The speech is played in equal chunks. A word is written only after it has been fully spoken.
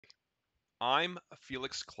I'm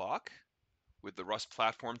Felix Klock with the Rust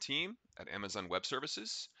platform team at Amazon Web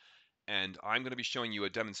Services, and I'm going to be showing you a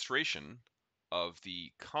demonstration of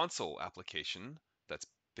the console application that's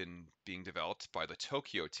been being developed by the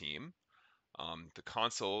Tokio team. The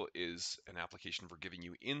console is an application for giving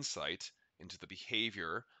you insight into the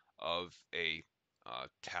behavior of a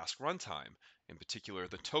task runtime, in particular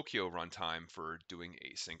the Tokio runtime for doing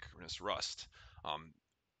asynchronous Rust. Um,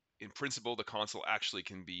 in principle, the console actually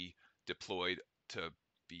can be deployed to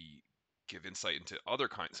be give insight into other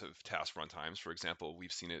kinds of task runtimes. For example,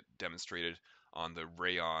 we've seen it demonstrated on the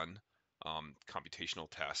Rayon computational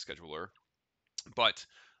task scheduler. But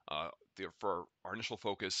for our initial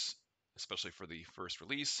focus, especially for the first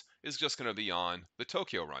release, is just going to be on the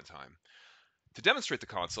Tokio runtime. To demonstrate the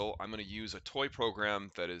console, I'm going to use a toy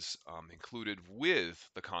program that is included with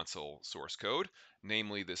the console source code,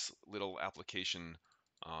 namely this little application.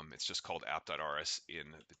 It's just called app.rs in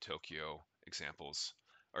the Tokio examples,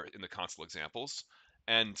 or in the console examples.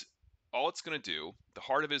 And all it's going to do, the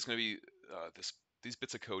heart of it is going to be these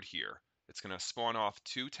bits of code here. It's going to spawn off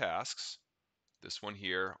two tasks, this one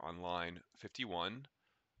here on line 51,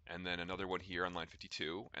 and then another one here on line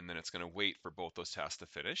 52, and then it's going to wait for both those tasks to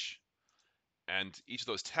finish. And each of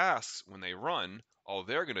those tasks, when they run, all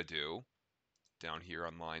they're going to do down here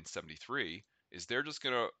on line 73 is they're just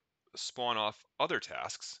going to spawn off other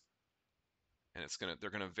tasks, and they're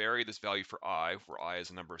going to vary this value for I, where I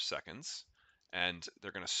is a number of seconds, and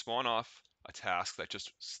they're going to spawn off a task that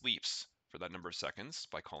just sleeps for that number of seconds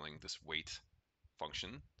by calling this wait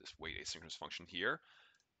function, this wait asynchronous function here.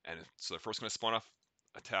 And so they're first going to spawn off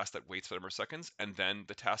a task that waits for a number of seconds, and then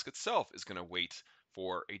the task itself is going to wait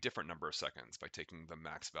for a different number of seconds by taking the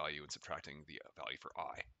max value and subtracting the value for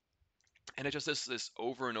I. And it just does this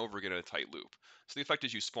over and over again in a tight loop. So the effect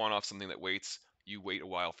is you spawn off something that waits, you wait a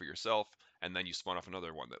while for yourself, and then you spawn off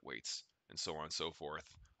another one that waits, and so on and so forth.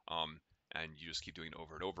 And you just keep doing it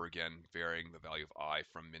over and over again, varying the value of I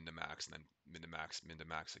from min to max, and then min to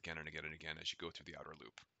max again and again and again as you go through the outer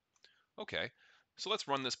loop. Okay, so let's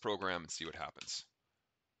run this program and see what happens.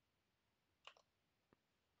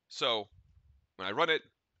 So when I run it,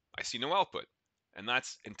 I see no output, and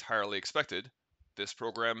that's entirely expected. This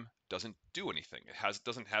program doesn't do anything. It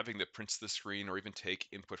doesn't have anything that prints the screen or even take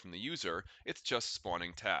input from the user. It's just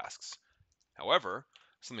spawning tasks. However,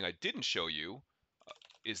 something I didn't show you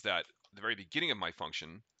is that at the very beginning of my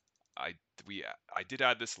function, I did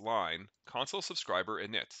add this line, console subscriber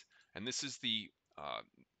init, and this is the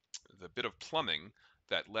bit of plumbing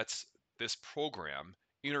that lets this program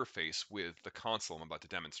interface with the console I'm about to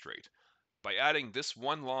demonstrate. By adding this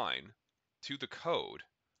one line to the code,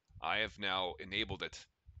 I have now enabled it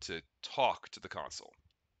to talk to the console.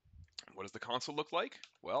 What does the console look like?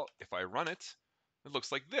 Well, if I run it, it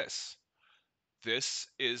looks like this. This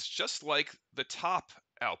is just like the top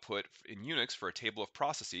output in Unix for a table of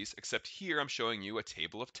processes, except here I'm showing you a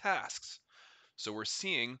table of tasks. So we're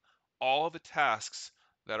seeing all the tasks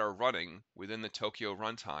that are running within the Tokio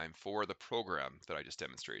runtime for the program that I just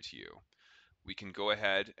demonstrated to you. We can go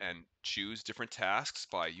ahead and choose different tasks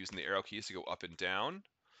by using the arrow keys to go up and down.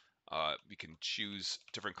 We can choose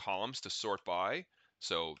different columns to sort by.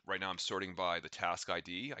 So right now I'm sorting by the task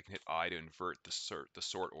ID. I can hit I to invert the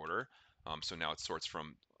sort order. So now it sorts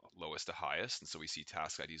from lowest to highest, and so we see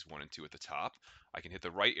task IDs 1 and 2 at the top. I can hit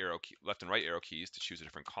the left and right arrow keys to choose a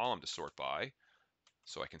different column to sort by.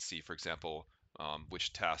 So I can see, for example,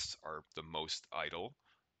 which tasks are the most idle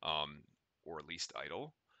or least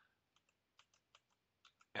idle.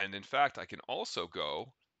 And in fact, I can also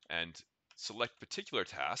go and select particular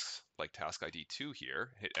tasks, like task ID 2 here,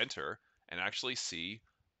 hit enter, and actually see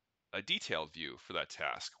a detailed view for that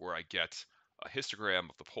task where I get a histogram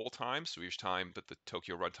of the poll time. So each time that the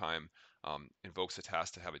Tokio runtime invokes a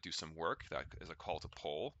task to have it do some work, that is a call to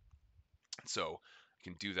poll. So I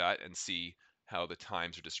can do that and see how the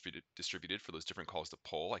times are distributed for those different calls to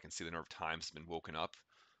poll. I can see the number of times it's been woken up,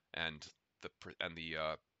 and the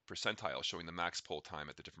percentile showing the max poll time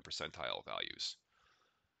at the different percentile values.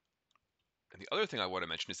 And the other thing I want to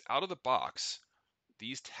mention is out of the box,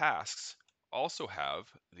 these tasks also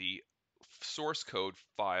have the source code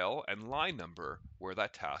file and line number where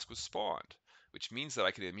that task was spawned, which means that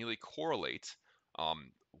I can immediately correlate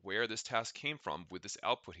where this task came from with this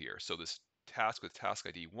output here. So this task with task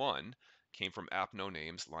ID 1 came from app no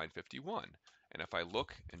names line 51. And if I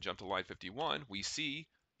look and jump to line 51, we see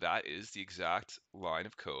that is the exact line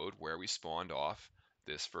of code where we spawned off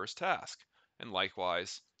this first task. And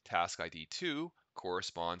likewise, task ID 2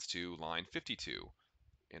 corresponds to line 52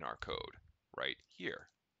 in our code right here.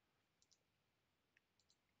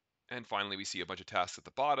 And finally, we see a bunch of tasks at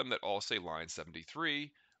the bottom that all say line 73,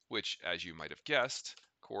 which, as you might have guessed,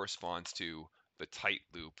 corresponds to the tight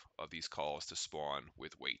loop of these calls to spawn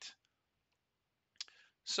with wait.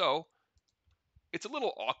 So it's a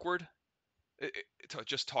little awkward to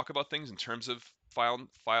just talk about things in terms of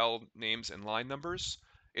file names and line numbers.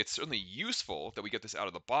 It's certainly useful that we get this out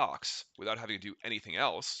of the box without having to do anything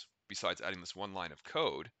else besides adding this one line of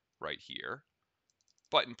code right here.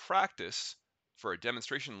 But in practice, for a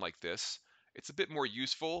demonstration like this, it's a bit more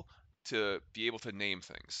useful to be able to name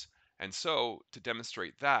things. And so to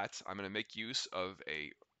demonstrate that, I'm going to make use of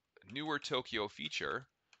a newer Tokio feature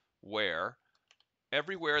where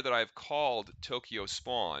everywhere that I've called Tokio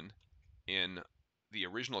spawn in the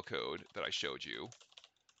original code that I showed you,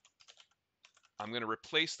 I'm going to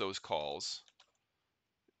replace those calls.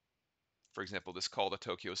 For example, this call to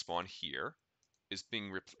Tokio spawn here is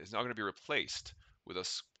now going to be replaced with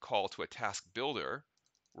a call to a task builder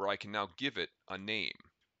where I can now give it a name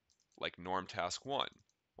like norm task 1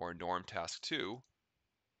 or norm task 2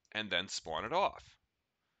 and then spawn it off.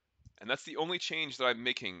 And that's the only change that I'm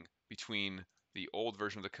making between the old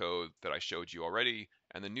version of the code that I showed you already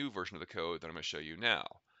and the new version of the code that I'm going to show you now.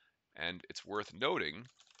 And it's worth noting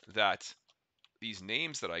that these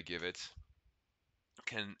names that I give it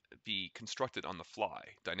can be constructed on the fly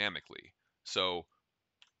dynamically. So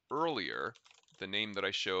earlier, the name that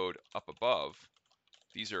I showed up above,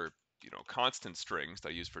 these are constant strings that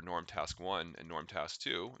I use for norm task 1 and norm task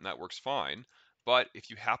 2, and that works fine. But if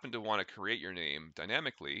you happen to want to create your name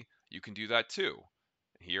dynamically, you can do that too.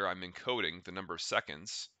 Here I'm encoding the number of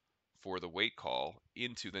seconds for the wait call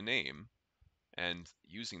into the name and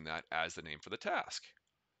using that as the name for the task.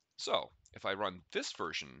 So if I run this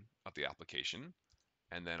version of the application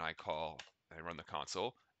and then I run the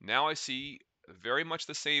console, now I see very much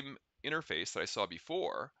the same interface that I saw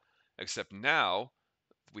before, except now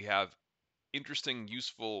we have interesting,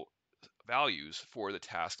 useful values for the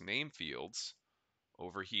task name fields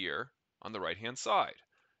over here on the right-hand side,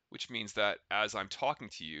 which means that as I'm talking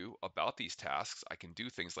to you about these tasks, I can do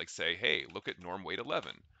things like say, hey, look at norm wait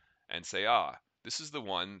 11, and say, this is the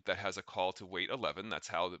one that has a call to wait 11. That's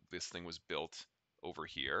how this thing was built over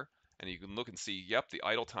here. And you can look and see, yep, the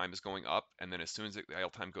idle time is going up, and then as soon as the idle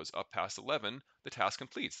time goes up past 11, the task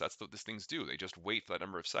completes. That's what these things do. They just wait that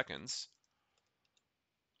number of seconds,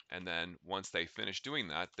 and then once they finish doing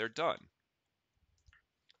that, they're done.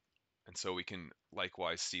 And so we can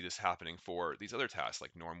likewise see this happening for these other tasks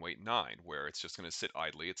like norm wait 9, where it's just going to sit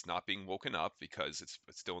idly. It's not being woken up because it's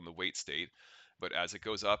still in the wait state. But as it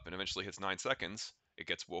goes up and eventually hits 9 seconds, it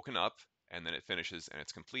gets woken up and then it finishes and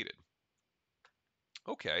it's completed.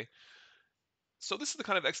 Okay, so this is the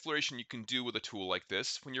kind of exploration you can do with a tool like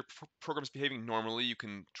this. When your program's behaving normally, you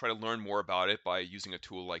can try to learn more about it by using a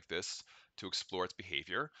tool like this to explore its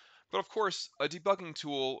behavior. But of course, a debugging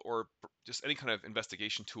tool or just any kind of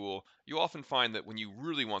investigation tool, you often find that when you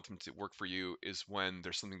really want them to work for you is when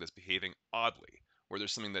there's something that's behaving oddly, or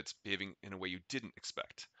there's something that's behaving in a way you didn't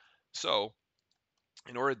expect. So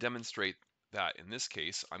in order to demonstrate that in this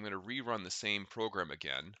case, I'm going to rerun the same program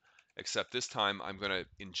again, except this time I'm going to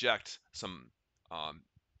inject some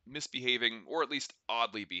misbehaving or at least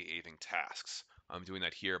oddly behaving tasks. I'm doing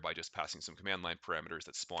that here by just passing some command line parameters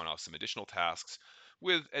that spawn off some additional tasks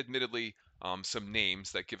with admittedly some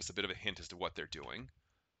names that give us a bit of a hint as to what they're doing.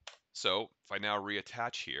 So if I now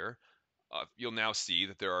reattach here, you'll now see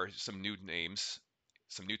that there are some new names,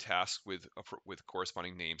 some new tasks with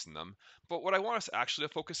corresponding names in them. But what I want us actually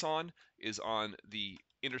to focus on is on the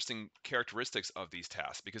interesting characteristics of these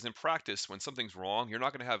tasks, because in practice, when something's wrong, you're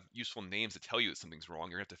not going to have useful names to tell you that something's wrong.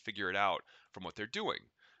 You're going to have to figure it out from what they're doing.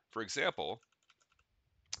 For example,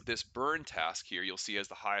 this burn task here, you'll see has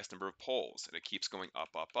the highest number of polls, and it keeps going up,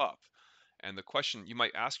 up, up. And the question you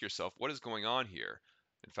might ask yourself, what is going on here?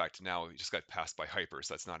 In fact, now we just got passed by Hyper,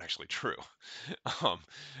 so that's not actually true,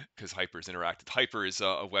 because Hyper's interacted. Hyper is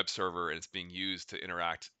a web server, and it's being used to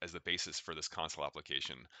interact as the basis for this console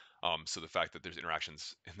application. So the fact that there's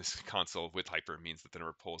interactions in this console with Hyper means that the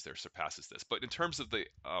number of polls there surpasses this. But in terms of the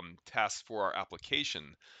tasks for our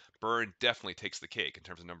application, Burn definitely takes the cake in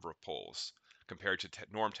terms of number of polls compared to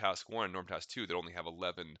norm task 1 and norm task 2 that only have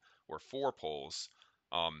 11 or 4 polls.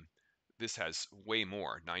 This has way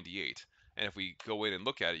more, 98. And if we go in and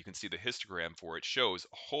look at it, you can see the histogram for it shows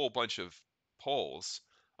a whole bunch of polls,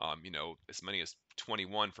 as many as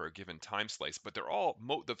 21 for a given time slice, but they're all,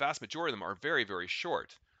 the vast majority of them are very, very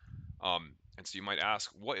short. And so you might ask,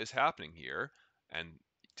 what is happening here? And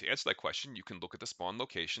to answer that question, you can look at the spawn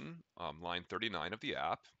location, line 39 of the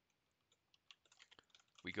app.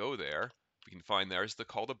 We go there, we can find there's the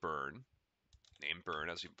call to burn, named burn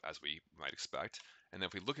as we might expect. And then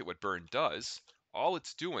if we look at what burn does, all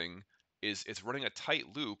it's doing is it's running a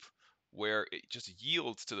tight loop where it just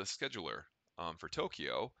yields to the scheduler for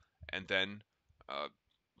Tokio, and then uh,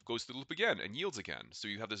 goes through the loop again and yields again. So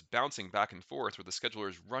you have this bouncing back and forth where the scheduler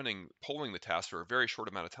is polling the task for a very short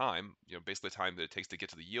amount of time, basically the time that it takes to get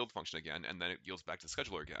to the yield function again, and then it yields back to the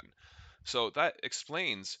scheduler again. So that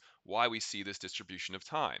explains why we see this distribution of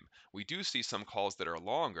time. We do see some calls that are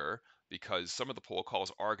longer because some of the poll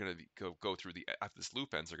calls are going to go through after this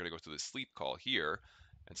loop ends, they're going to go through the sleep call here.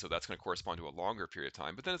 And so that's going to correspond to a longer period of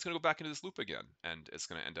time, but then it's going to go back into this loop again, and it's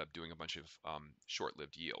going to end up doing a bunch of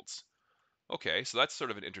short-lived yields. Okay, so that's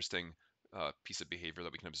sort of an interesting piece of behavior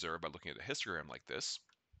that we can observe by looking at a histogram like this.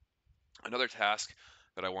 Another task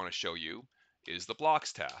that I want to show you is the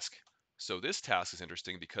blocks task. So this task is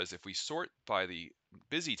interesting because if we sort by the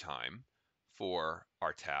busy time for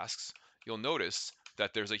our tasks, you'll notice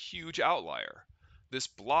that there's a huge outlier. This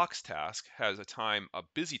blocks task has a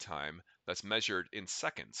busy time that's measured in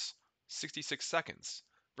seconds, 66 seconds,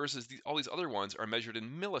 versus all these other ones are measured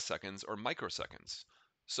in milliseconds or microseconds.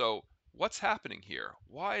 So what's happening here?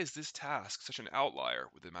 Why is this task such an outlier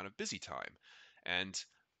with the amount of busy time? And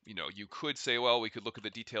you could say, well, we could look at the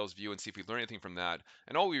details view and see if we learn anything from that.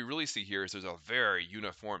 And all we really see here is there's a very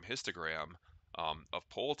uniform histogram of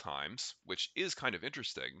poll times, which is kind of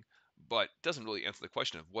interesting, but doesn't really answer the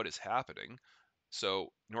question of what is happening.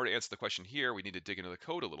 So in order to answer the question here, we need to dig into the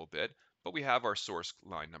code a little bit, but we have our source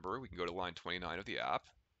line number. We can go to line 29 of the app.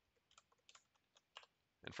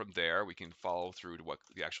 And from there, we can follow through to what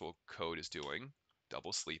the actual code is doing,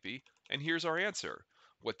 double sleepy. And here's our answer.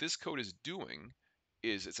 What this code is doing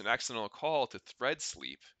is it's an accidental call to thread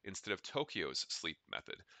sleep instead of Tokio's sleep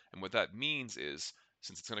method. And what that means is,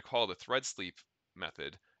 since it's going to call the thread sleep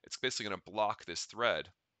method, it's basically going to block this thread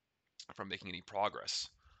from making any progress.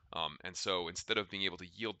 And so instead of being able to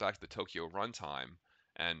yield back to the Tokio runtime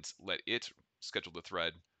and let it schedule the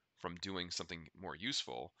thread from doing something more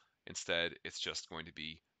useful, instead it's just going to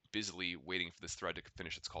be busily waiting for this thread to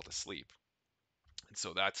finish its call to sleep. And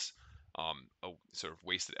so that's a sort of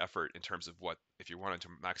wasted effort in terms of what, if you wanted to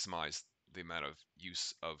maximize the amount of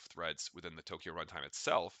use of threads within the Tokio runtime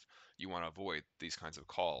itself, you want to avoid these kinds of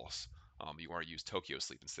calls. You want to use Tokio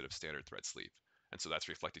sleep instead of standard thread sleep. And so that's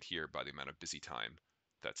reflected here by the amount of busy time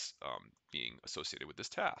that's being associated with this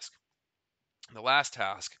task. And the last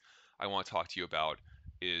task I want to talk to you about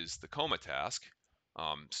is the coma task.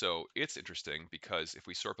 So it's interesting because if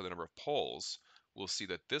we sort by the number of polls, we'll see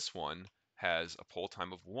that this one has a poll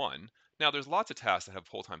time of 1. Now, there's lots of tasks that have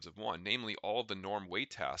poll times of 1, namely all the norm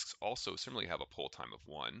wait tasks also similarly have a poll time of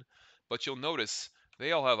 1. But you'll notice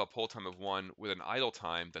they all have a poll time of 1 with an idle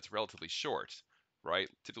time that's relatively short, right?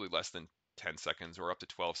 Typically less than 10 seconds or up to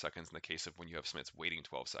 12 seconds in the case of when you have something that's waiting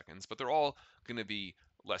 12 seconds. But they're all going to be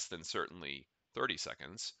less than certainly 30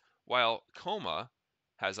 seconds, while coma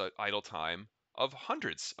has an idle time of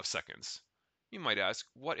hundreds of seconds. You might ask,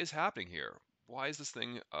 what is happening here? Why is this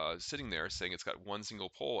thing sitting there saying it's got one single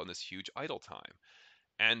poll and this huge idle time?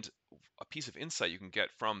 And a piece of insight you can get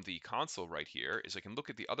from the console right here is I can look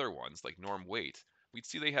at the other ones like norm wait. We'd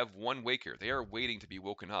see they have one waker. They are waiting to be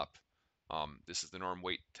woken up. This is the norm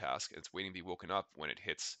wait task. It's waiting to be woken up when it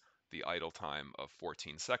hits the idle time of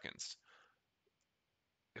 14 seconds.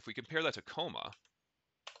 If we compare that to coma,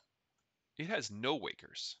 it has no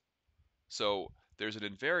wakers. So there's an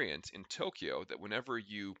invariant in Tokio that whenever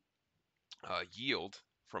you yield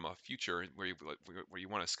from a future where you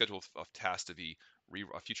want to schedule a task to be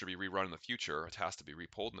a future to be rerun in the future, a task to be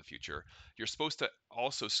repolled in the future, you're supposed to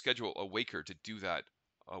also schedule a waker to do that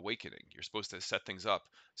awakening. You're supposed to set things up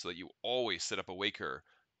so that you always set up a waker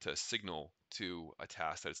to signal to a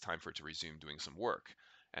task that it's time for it to resume doing some work.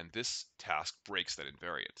 And this task breaks that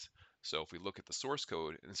invariant. So if we look at the source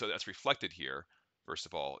code, and so that's reflected here, first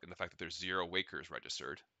of all, in the fact that there's 0 wakers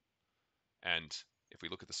registered. And if we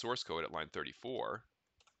look at the source code at line 34,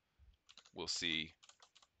 we'll see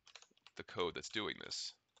the code that's doing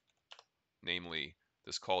this, namely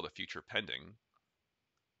this call to future pending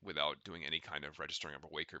without doing any kind of registering of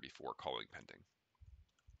a waker before calling pending.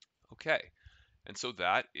 Okay, and so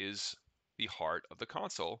that is the heart of the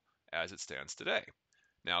console as it stands today.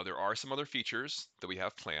 Now, there are some other features that we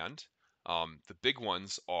have planned. The big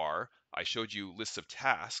ones are, I showed you lists of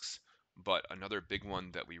tasks, but another big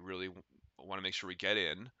one that we really want to make sure we get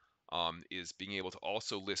in is being able to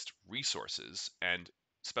also list resources and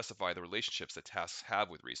specify the relationships that tasks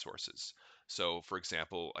have with resources. So for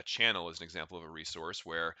example, a channel is an example of a resource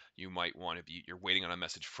where you might want to you're waiting on a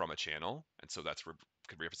message from a channel, and so that's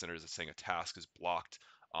could be represented as saying a task is blocked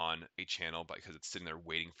on a channel because it's sitting there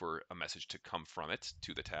waiting for a message to come from it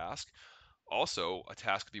to the task. Also, a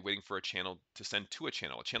task could be waiting for a channel to send to a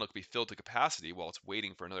channel. A channel could be filled to capacity while it's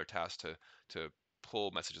waiting for another task to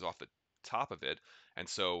pull messages off the top of it. And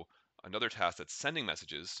so another task that's sending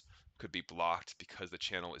messages could be blocked because the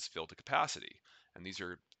channel is filled to capacity. And these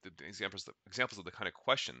are the examples of the kind of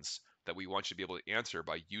questions that we want you to be able to answer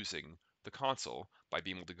by using the console, by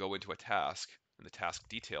being able to go into a task in the task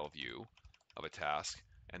detail view of a task,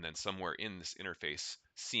 and then somewhere in this interface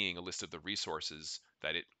seeing a list of the resources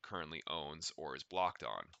that it currently owns or is blocked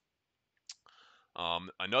on.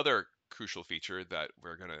 Another crucial feature that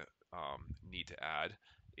we're going to need to add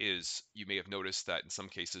is, you may have noticed that in some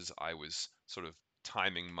cases I was sort of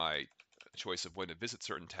timing my choice of when to visit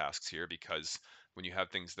certain tasks here, because when you have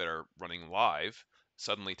things that are running live,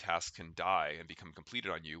 suddenly tasks can die and become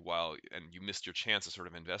completed on you and you missed your chance to sort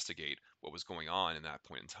of investigate what was going on in that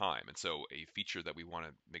point in time. And so a feature that we want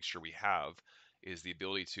to make sure we have is the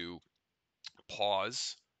ability to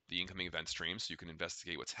pause the incoming event stream so you can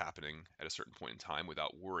investigate what's happening at a certain point in time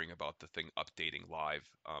without worrying about the thing updating live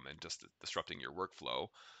and just disrupting your workflow.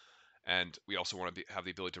 And we also want to have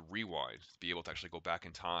the ability to rewind, be able to actually go back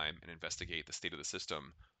in time and investigate the state of the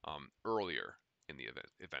system earlier in the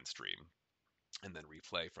event stream, and then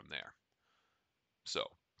replay from there. So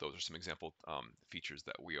those are some example features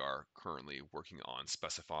that we are currently working on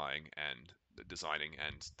specifying and designing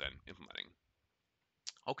and then implementing.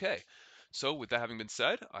 Okay, so with that having been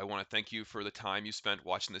said, I want to thank you for the time you spent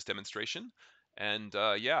watching this demonstration. And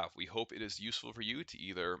yeah, we hope it is useful for you to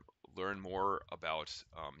either learn more about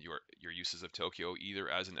your uses of Tokio, either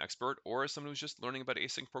as an expert or as someone who's just learning about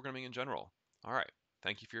async programming in general. All right,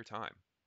 thank you for your time.